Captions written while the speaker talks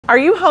Are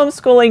you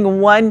homeschooling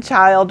one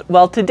child?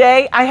 Well,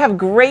 today I have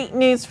great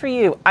news for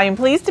you. I am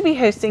pleased to be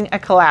hosting a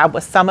collab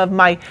with some of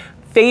my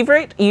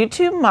favorite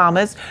YouTube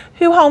mamas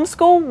who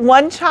homeschool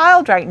one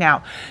child right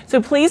now.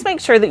 So please make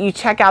sure that you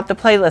check out the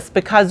playlist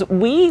because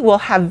we will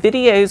have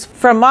videos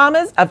from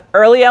mamas of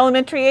early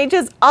elementary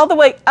ages all the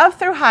way up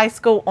through high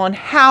school on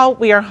how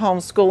we are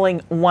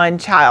homeschooling one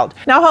child.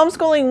 Now,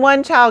 homeschooling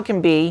one child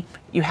can be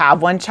you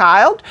have one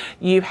child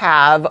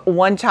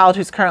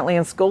who's currently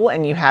in school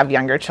and you have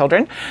younger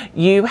children.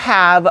 You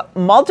have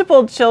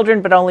multiple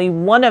children, but only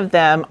one of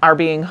them are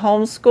being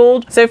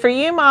homeschooled. So for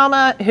you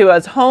mama who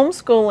is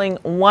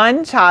homeschooling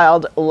one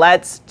child,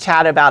 let's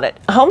chat about it.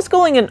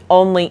 Homeschooling and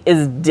only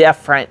is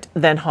different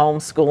than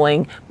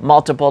homeschooling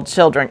multiple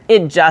children.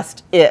 It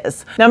just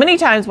is. Now, many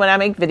times when I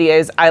make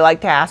videos, I like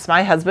to ask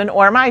my husband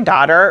or my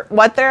daughter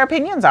what their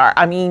opinions are.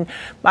 I mean,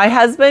 my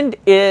husband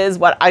is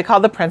what I call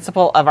the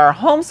principal of our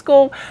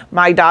homeschool.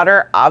 My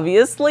daughter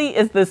obviously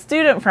is the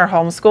student for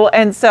homeschool,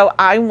 and so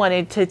I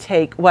wanted to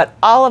take what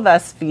all of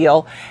us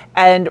feel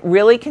and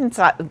really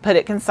put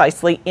it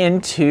concisely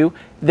into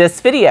this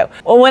video.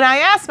 Well, when I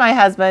asked my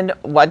husband,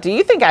 what do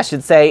you think I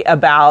should say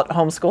about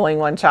homeschooling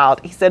one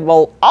child? He said,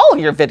 well, all of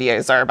your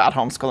videos are about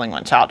homeschooling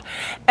one child.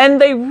 And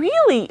they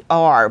really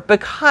are,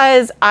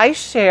 because I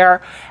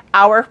share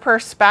our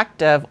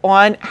perspective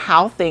on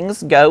how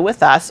things go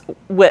with us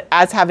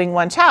as having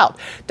one child.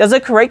 Does a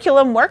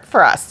curriculum work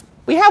for us?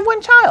 We have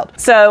one child.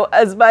 So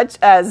as much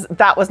as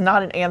that was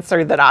not an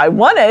answer that I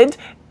wanted,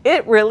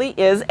 it really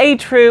is a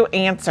true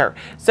answer.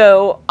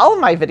 So all of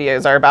my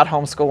videos are about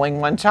homeschooling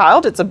one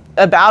child. It's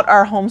about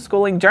our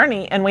homeschooling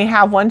journey, and we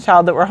have one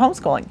child that we're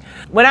homeschooling.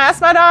 When I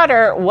asked my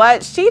daughter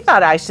what she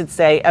thought I should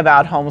say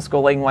about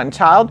homeschooling one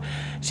child,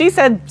 she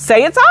said,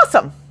 say it's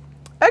awesome.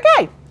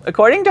 Okay,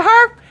 according to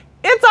her,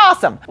 it's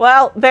awesome.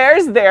 Well,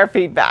 there's their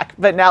feedback.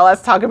 But now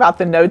let's talk about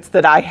the notes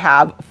that I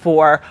have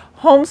for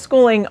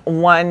homeschooling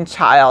one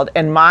child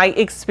and my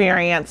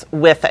experience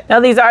with it. Now,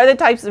 these are the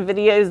types of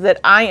videos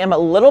that I am a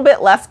little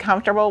bit less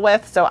comfortable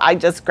with, so I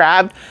just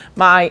grabbed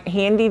my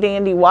handy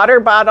dandy water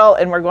bottle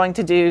and we're going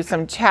to do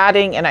some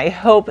chatting, and I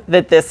hope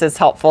that this is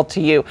helpful to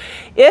you.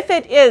 If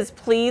it is,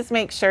 please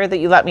make sure that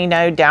you let me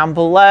know down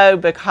below,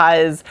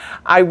 because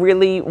I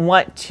really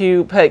want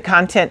to put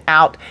content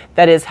out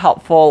that is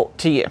helpful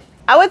to you.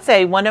 I would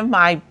say one of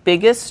my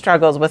biggest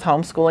struggles with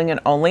homeschooling an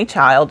only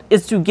child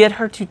is to get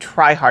her to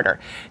try harder,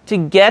 to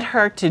get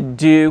her to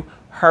do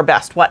her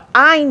best, what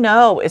I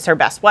know is her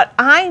best, what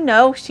I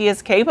know she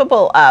is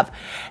capable of.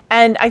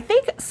 And I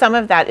think some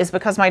of that is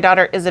because my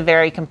daughter is a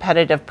very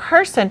competitive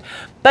person,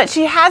 but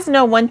she has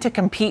no one to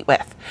compete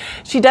with.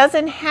 She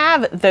doesn't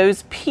have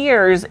those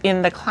peers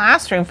in the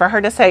classroom for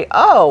her to say,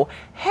 oh,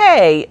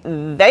 hey,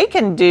 they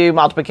can do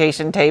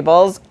multiplication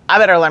tables. I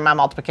better learn my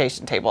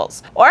multiplication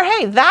tables. Or,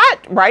 hey,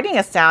 that writing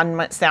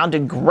assignment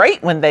sounded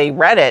great when they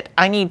read it.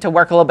 I need to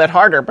work a little bit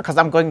harder because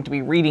I'm going to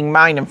be reading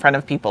mine in front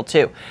of people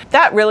too.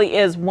 That really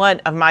is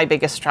one of my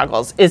biggest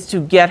struggles, is to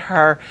get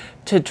her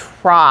to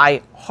try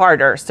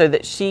harder so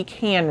that she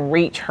can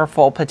reach her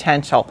full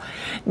potential.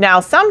 Now,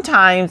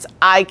 sometimes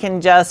I can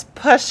just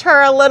push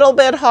her a little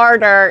bit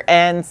harder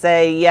and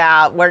say,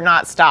 yeah, we're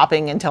not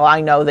stopping until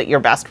I know that your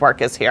best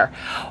work is here.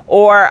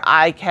 Or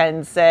I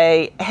can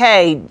say,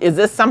 hey, is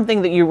this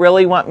something that you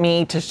really want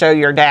me to show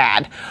your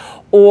dad?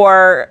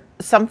 Or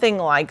something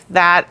like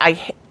that.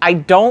 I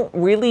don't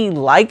really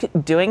like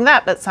doing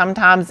that, but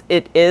sometimes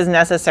it is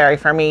necessary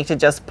for me to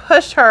just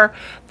push her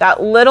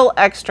that little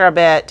extra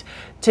bit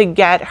to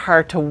get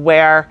her to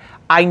where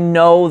I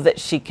know that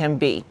she can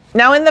be.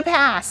 Now, in the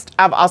past,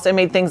 I've also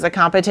made things a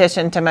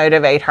competition to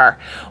motivate her.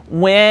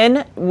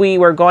 When we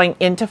were going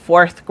into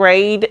fourth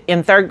grade,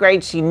 in third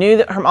grade, she knew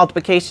that her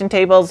multiplication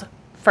tables,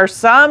 for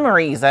some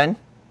reason,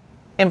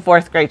 in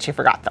fourth grade, she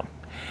forgot them.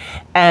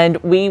 And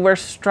we were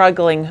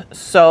struggling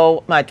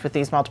so much with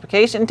these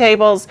multiplication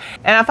tables.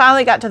 And I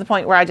finally got to the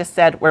point where I just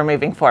said, we're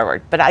moving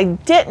forward. But I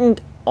didn't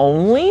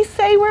only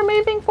say we're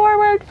moving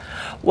forward.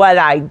 What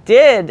I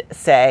did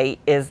say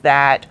is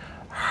that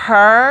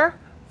her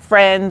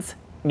friend's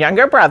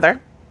younger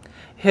brother,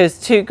 who's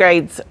 2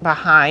 grades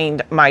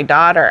behind my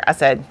daughter, I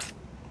said,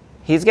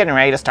 he's getting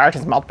ready to start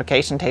his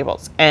multiplication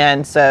tables.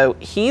 And so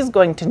he's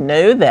going to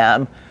know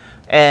them,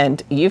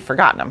 and you've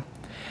forgotten them.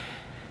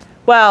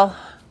 Well,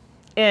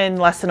 in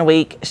less than a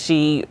week,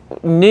 she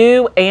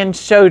knew and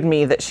showed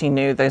me that she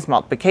knew those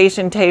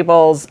multiplication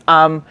tables.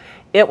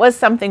 It was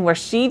something where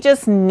she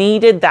just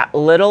needed that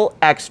little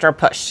extra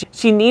push.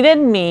 She needed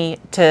me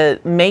to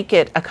make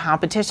it a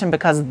competition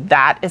because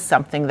that is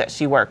something that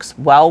she works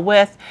well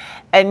with.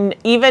 And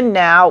even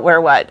now,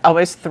 we're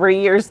almost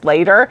 3 years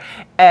later,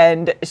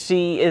 and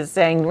she is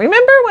saying,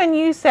 remember when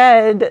you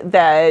said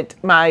that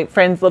my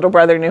friend's little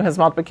brother knew his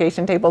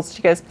multiplication tables?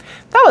 She goes,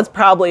 that was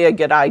probably a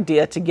good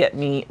idea to get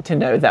me to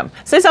know them.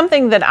 So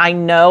something that I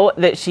know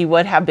that she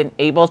would have been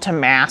able to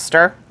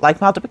master, like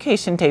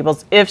multiplication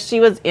tables, if she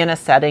was in a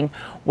setting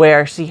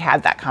where she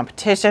had that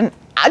competition.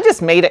 I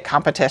just made it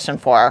competition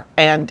for her,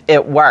 and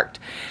it worked.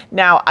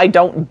 Now, I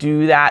don't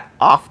do that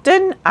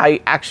often.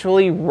 I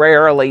actually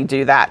rarely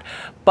do that.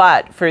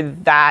 But for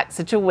that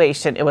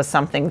situation, it was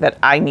something that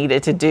I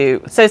needed to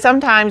do. So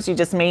sometimes you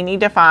just may need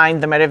to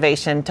find the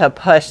motivation to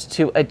push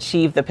to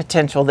achieve the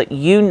potential that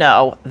you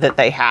know that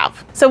they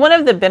have. So one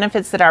of the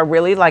benefits that I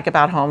really like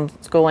about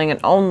homeschooling and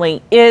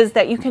only is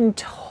that you can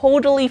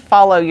totally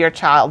follow your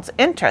child's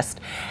interest.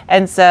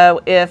 And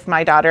so if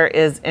my daughter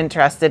is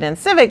interested in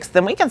civics,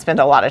 then we can spend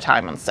a lot of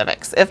time on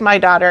civics. If my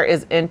daughter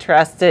is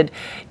interested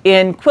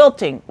in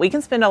quilting, we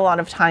can spend a lot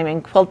of time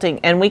in quilting,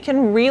 and we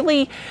can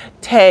really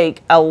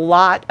take a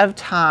lot of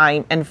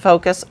time and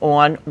focus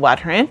on what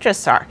her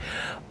interests are.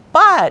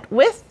 But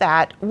with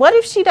that, what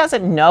if she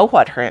doesn't know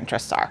what her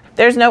interests are?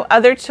 There's no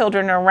other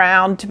children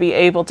around to be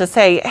able to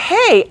say,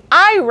 hey,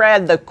 I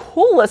read the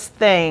coolest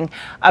thing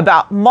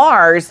about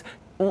Mars.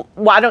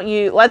 Why don't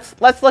you,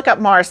 let's look up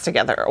Mars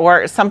together,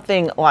 or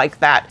something like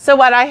that. So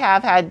what I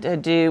have had to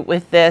do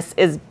with this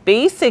is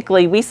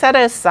basically we set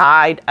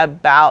aside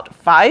about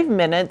 5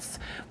 minutes.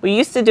 We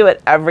used to do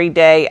it every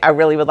day. I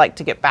really would like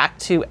to get back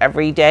to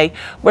every day,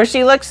 where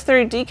she looks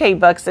through DK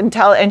books and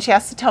she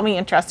has to tell me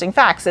interesting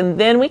facts. And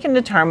then we can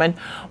determine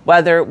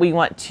whether we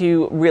want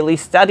to really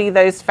study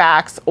those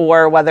facts,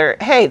 or whether,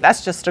 hey,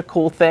 that's just a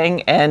cool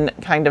thing, and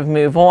kind of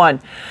move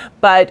on.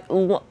 But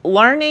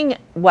learning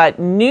what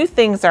new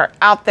things are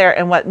out there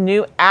and what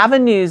new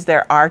avenues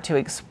there are to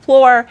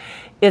explore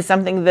is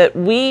something that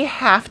we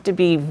have to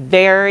be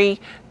very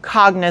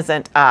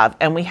cognizant of,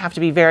 and we have to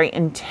be very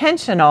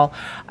intentional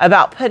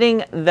about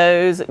putting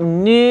those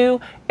new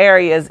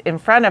areas in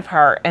front of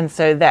her, and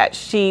so that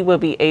she will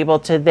be able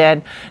to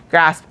then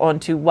grasp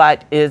onto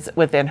what is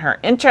within her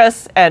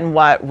interests and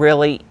what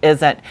really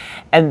isn't,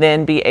 and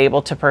then be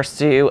able to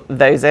pursue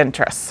those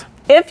interests.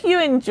 If you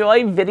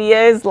enjoy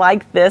videos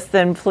like this,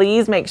 then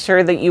please make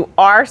sure that you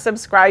are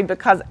subscribed,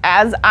 because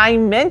as I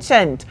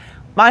mentioned,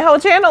 my whole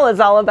channel is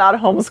all about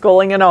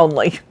homeschooling and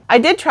only. I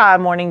did try a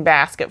morning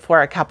basket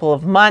for a couple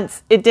of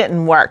months. It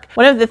didn't work.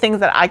 One of the things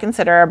that I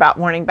consider about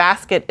morning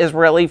basket is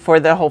really for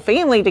the whole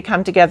family to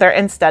come together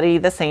and study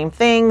the same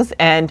things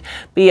and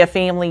be a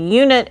family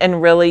unit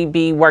and really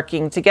be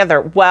working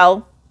together.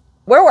 Well,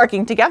 we're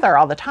working together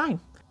all the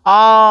time.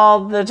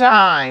 All the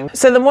time.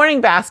 So the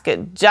morning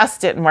basket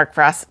just didn't work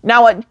for us.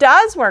 Now what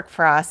does work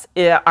for us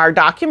are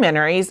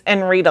documentaries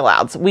and read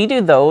alouds. We do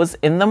those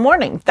in the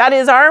morning. That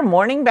is our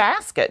morning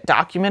basket,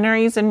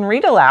 documentaries and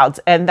read alouds.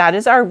 And that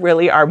is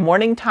really our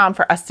morning time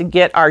for us to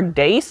get our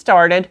day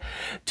started,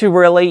 to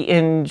really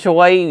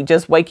enjoy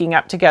just waking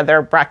up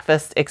together,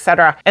 breakfast,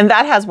 etc. And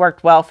that has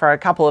worked well for a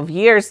couple of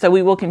years, so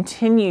we will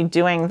continue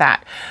doing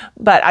that.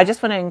 But I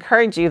just want to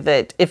encourage you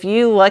that if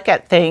you look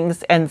at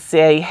things and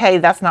say, hey,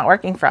 that's not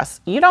working for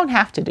us, you don't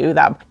have to do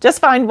them. Just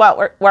find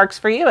what works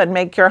for you and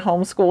make your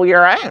homeschool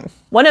your own.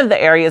 One of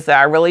the areas that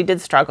I really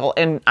did struggle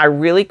and I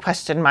really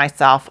questioned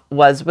myself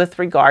was with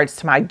regards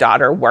to my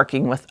daughter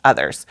working with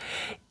others.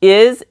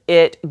 Is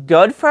it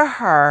good for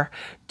her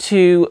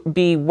to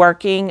be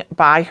working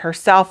by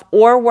herself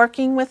or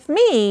working with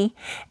me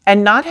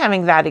and not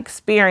having that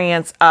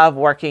experience of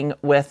working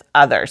with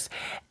others?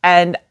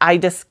 And I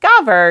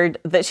discovered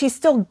that she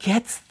still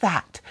gets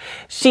that.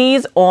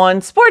 She's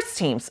on sports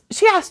teams.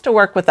 She has to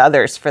work with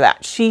others for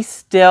that. She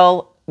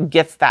still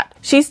gets that.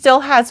 She still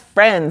has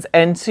friends,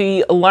 and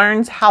she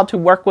learns how to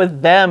work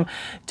with them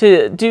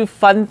to do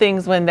fun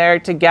things when they're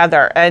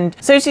together. And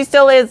so she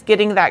still is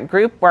getting that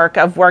group work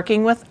of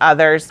working with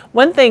others.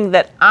 One thing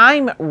that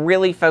I'm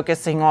really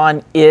focusing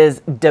on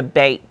is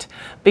debate,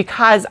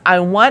 because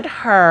I want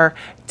her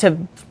to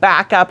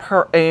back up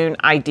her own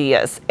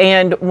ideas.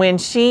 And when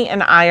she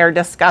and I are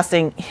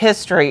discussing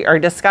history or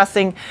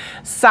discussing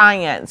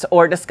science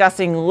or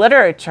discussing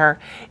literature,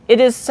 it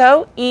is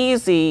so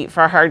easy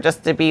for her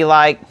just to be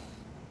like,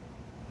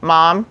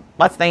 Mom,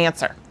 what's the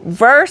answer?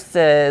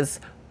 Versus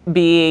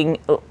being,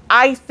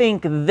 I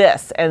think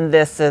this and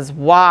this is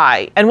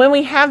why. And when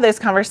we have those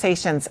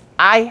conversations,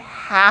 I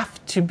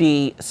have to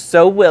be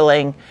so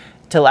willing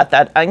to let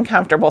that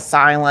uncomfortable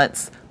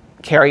silence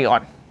carry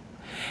on.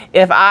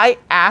 If I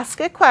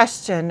ask a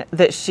question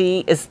that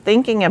she is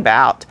thinking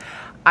about,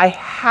 I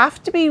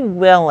have to be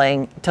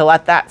willing to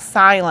let that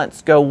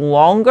silence go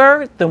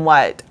longer than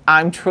what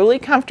I'm truly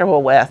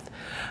comfortable with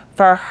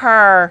for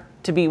her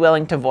to be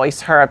willing to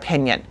voice her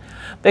opinion.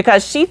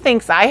 Because she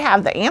thinks I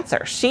have the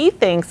answer. She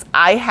thinks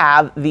I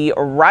have the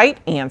right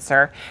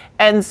answer.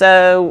 And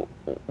so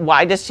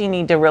why does she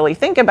need to really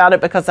think about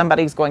it? Because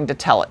somebody's going to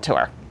tell it to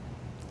her.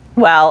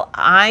 Well,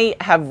 I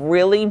have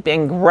really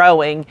been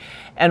growing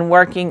and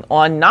working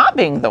on not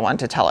being the one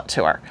to tell it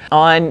to her.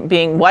 On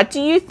being, what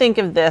do you think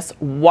of this?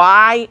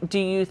 Why do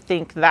you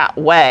think that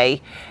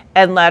way?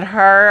 And let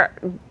her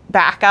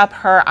back up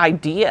her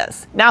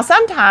ideas. Now,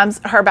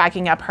 sometimes her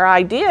backing up her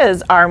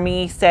ideas are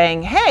me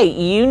saying, hey,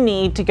 you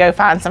need to go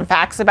find some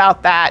facts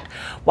about that.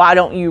 Why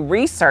don't you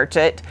research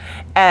it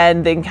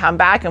and then come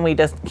back and we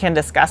just can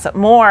discuss it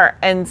more.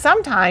 And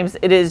sometimes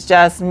it is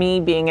just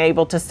me being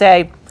able to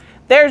say,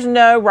 there's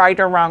no right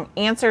or wrong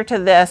answer to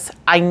this.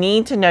 I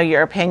need to know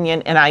your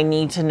opinion and I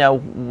need to know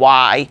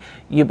why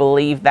you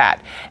believe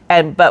that.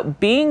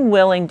 But being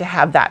willing to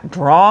have that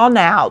drawn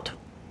out,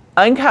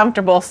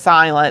 uncomfortable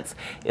silence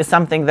is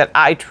something that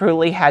I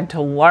truly had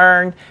to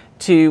learn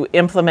to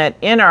implement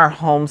in our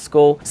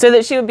homeschool so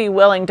that she would be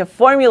willing to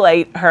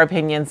formulate her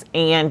opinions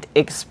and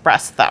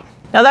express them.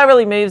 Now that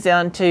really moves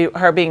into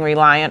her being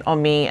reliant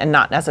on me and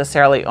not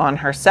necessarily on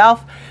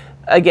herself.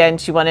 Again,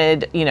 she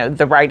wanted,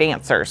 the right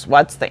answers.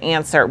 What's the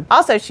answer?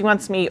 Also, she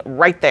wants me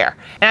right there.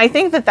 And I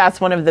think that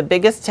that's one of the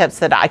biggest tips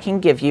that I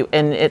can give you,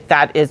 and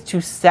that is to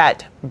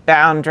set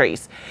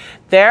boundaries.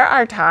 There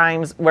are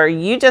times where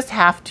you just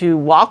have to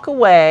walk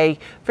away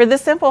for the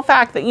simple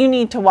fact that you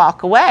need to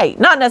walk away.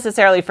 Not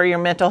necessarily for your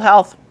mental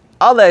health,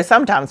 although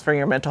sometimes for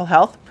your mental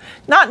health.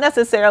 Not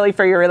necessarily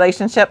for your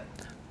relationship,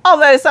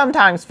 although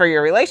sometimes for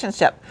your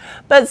relationship.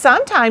 But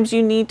sometimes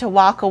you need to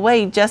walk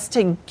away just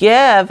to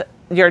give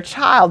your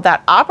child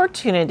that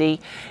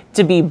opportunity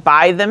to be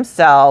by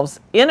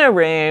themselves in a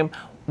room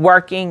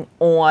working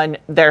on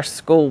their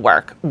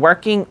schoolwork,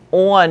 working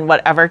on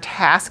whatever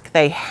task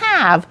they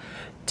have,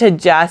 to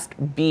just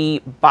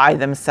be by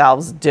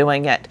themselves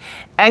doing it.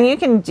 And you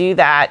can do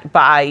that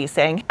by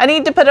saying, I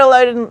need to put a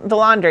load in the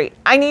laundry.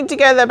 I need to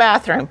go to the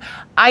bathroom.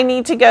 I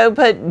need to go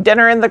put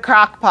dinner in the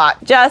crock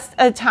pot. Just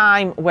a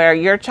time where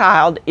your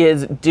child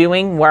is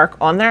doing work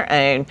on their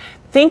own,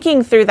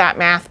 thinking through that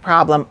math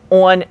problem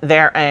on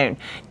their own.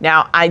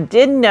 Now, I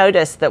did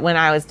notice that when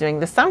I was doing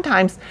this,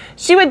 sometimes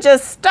she would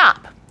just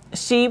stop.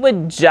 She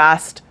would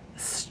just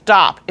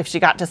stop if she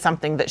got to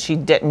something that she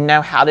didn't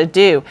know how to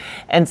do.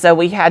 And so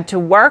we had to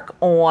work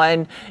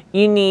on,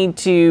 you need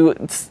to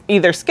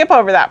either skip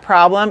over that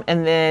problem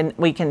and then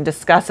we can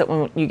discuss it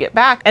when you get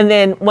back. And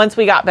then once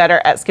we got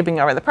better at skipping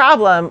over the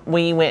problem,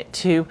 we went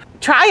to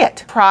try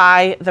it.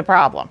 Try the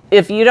problem.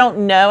 If you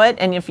don't know it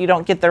and if you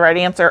don't get the right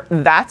answer,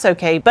 that's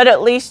okay, but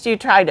at least you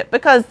tried it.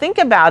 Because think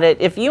about it,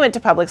 if you went to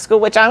public school,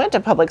 which I went to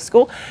public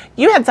school,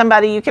 you had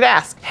somebody you could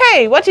ask,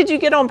 hey, what did you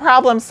get on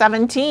problem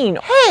 17?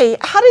 Hey,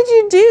 how did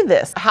you do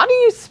this? How do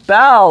you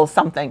spell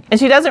something? And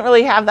she doesn't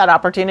really have that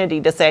opportunity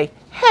to say,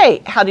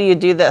 hey, how do you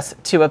do this?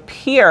 To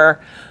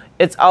appear,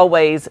 it's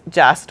always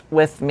just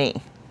with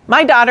me.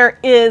 My daughter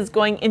is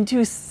going into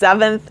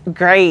 7th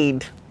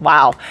grade.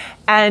 Wow.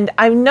 And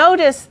I've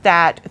noticed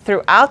that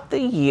throughout the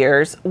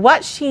years,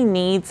 what she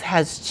needs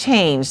has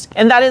changed.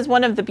 And that is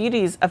one of the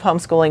beauties of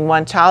homeschooling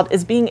one child,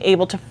 is being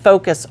able to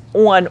focus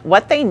on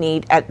what they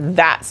need at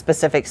that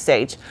specific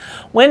stage.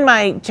 When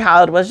my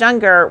child was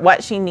younger,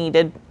 what she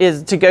needed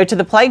is to go to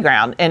the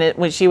playground. And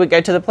when she would go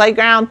to the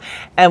playground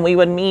and we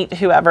would meet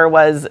whoever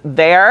was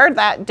there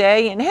that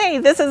day and, hey,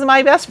 this is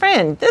my best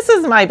friend. This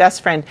is my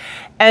best friend.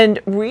 And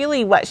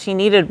really what she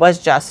needed was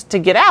just to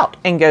get out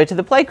and go to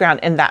the playground.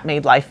 And that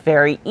made life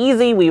very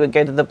easy. We would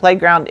go to the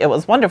playground. It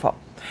was wonderful.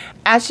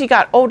 As she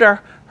got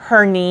older,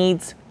 her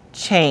needs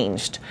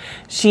changed.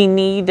 She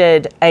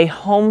needed a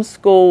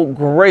homeschool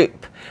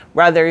group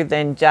rather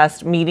than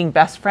just meeting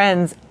best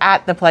friends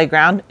at the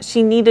playground.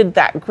 She needed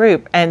that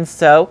group. And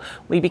so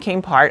we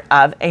became part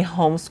of a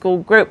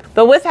homeschool group.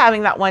 But with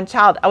having that one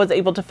child, I was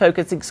able to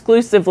focus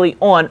exclusively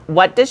on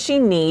what does she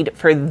need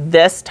for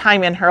this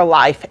time in her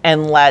life,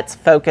 and let's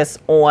focus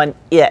on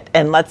it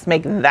and let's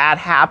make that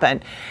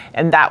happen.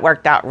 And that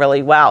worked out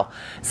really well.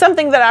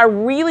 Something that I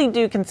really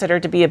do consider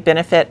to be a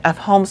benefit of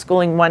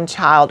homeschooling one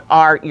child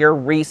are your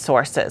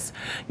resources.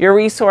 Your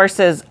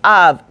resources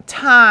of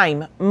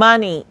time,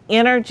 money,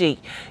 energy.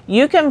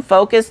 You can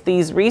focus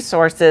these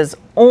resources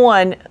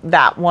on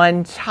that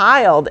one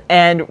child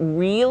and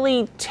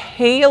really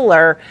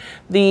tailor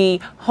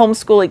the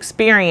homeschool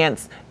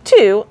experience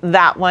to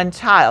that one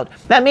child.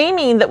 That may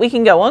mean that we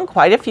can go on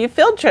quite a few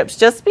field trips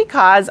just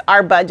because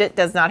our budget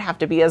does not have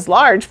to be as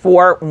large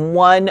for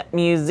one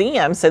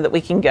museum, so that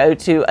we can go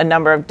to a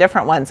number of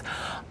different ones.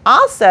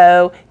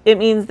 Also, it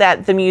means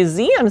that the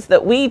museums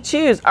that we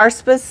choose are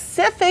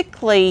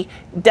specifically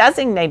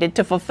designated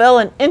to fulfill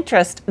an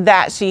interest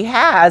that she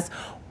has,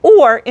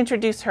 or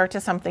introduce her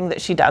to something that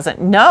she doesn't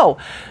know.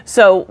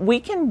 So we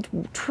can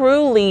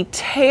truly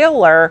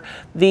tailor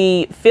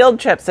the field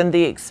trips and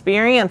the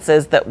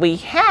experiences that we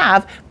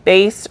have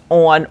based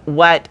on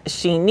what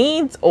she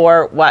needs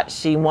or what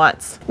she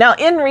wants. Now,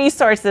 in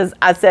resources,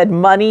 I said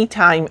money,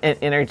 time, and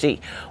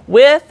energy.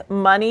 With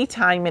money,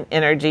 time, and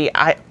energy,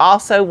 I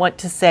also want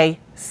to say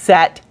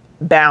set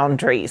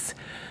boundaries.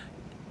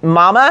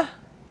 Mama,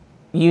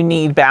 you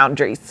need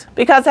boundaries,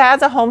 because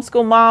as a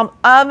homeschool mom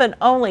of and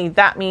only,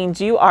 that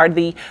means you are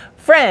the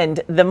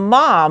friend, the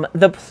mom,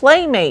 the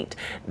playmate,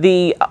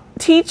 the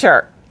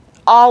teacher,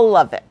 all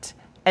of it.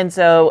 And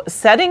so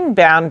setting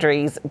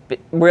boundaries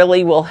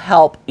really will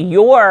help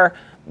your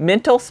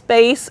mental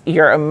space,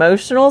 your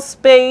emotional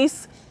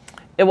space.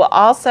 It will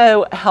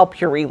also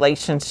help your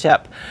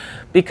relationship,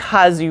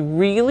 because you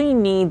really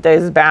need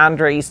those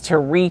boundaries to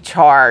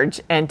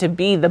recharge and to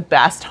be the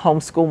best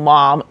homeschool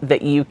mom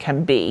that you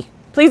can be.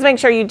 Please make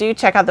sure you do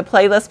check out the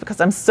playlist,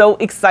 because I'm so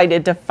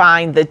excited to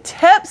find the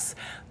tips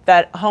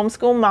that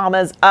homeschool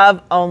mamas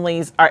of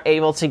onlys are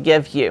able to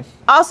give you.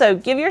 Also,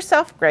 give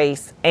yourself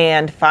grace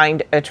and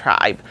find a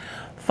tribe.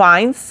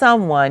 find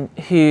someone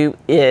who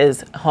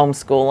is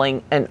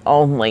homeschooling and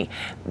only.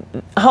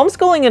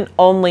 Homeschooling and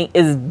only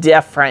is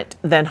different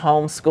than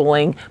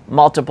homeschooling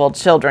multiple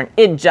children.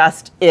 It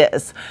just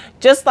is.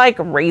 Just like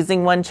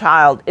raising one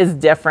child is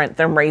different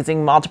than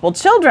raising multiple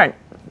children.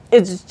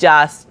 It's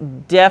just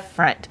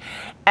different.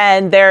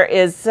 And there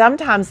is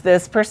sometimes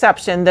this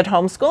perception that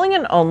homeschooling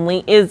and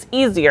only is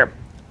easier.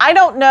 I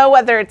don't know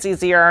whether it's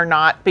easier or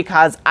not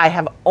because I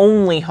have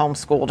only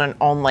homeschooled and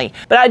only,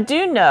 but I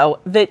do know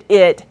that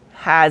it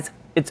has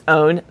its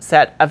own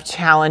set of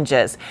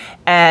challenges,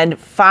 and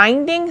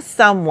finding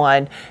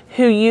someone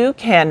who you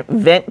can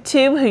vent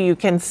to, who you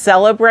can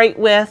celebrate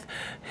with,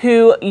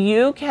 who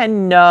you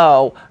can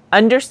know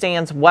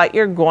understands what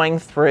you're going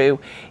through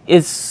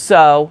is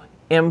so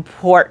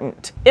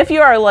important. If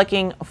you are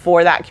looking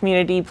for that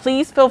community,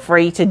 please feel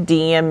free to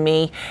DM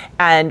me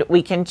and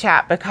we can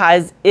chat,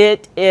 because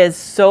it is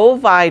so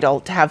vital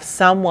to have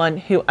someone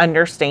who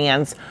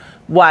understands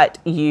what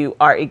you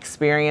are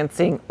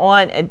experiencing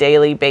on a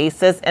daily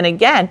basis. And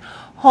again,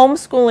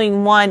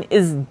 homeschooling one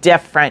is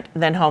different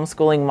than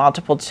homeschooling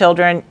multiple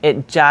children.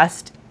 It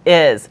just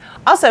is.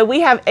 Also, we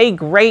have a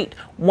great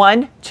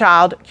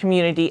one-child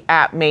community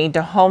at Made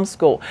to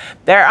Homeschool.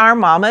 There are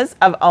mamas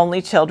of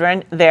only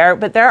children there,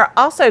 but there are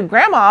also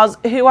grandmas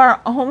who are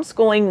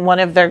homeschooling one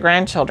of their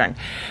grandchildren.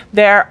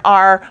 There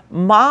are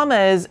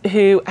mamas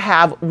who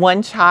have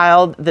one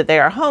child that they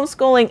are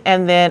homeschooling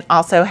and then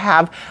also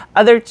have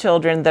other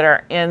children that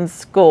are in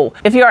school.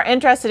 If you are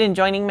interested in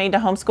joining Made to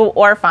Homeschool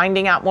or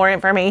finding out more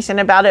information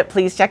about it,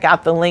 please check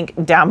out the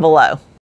link down below.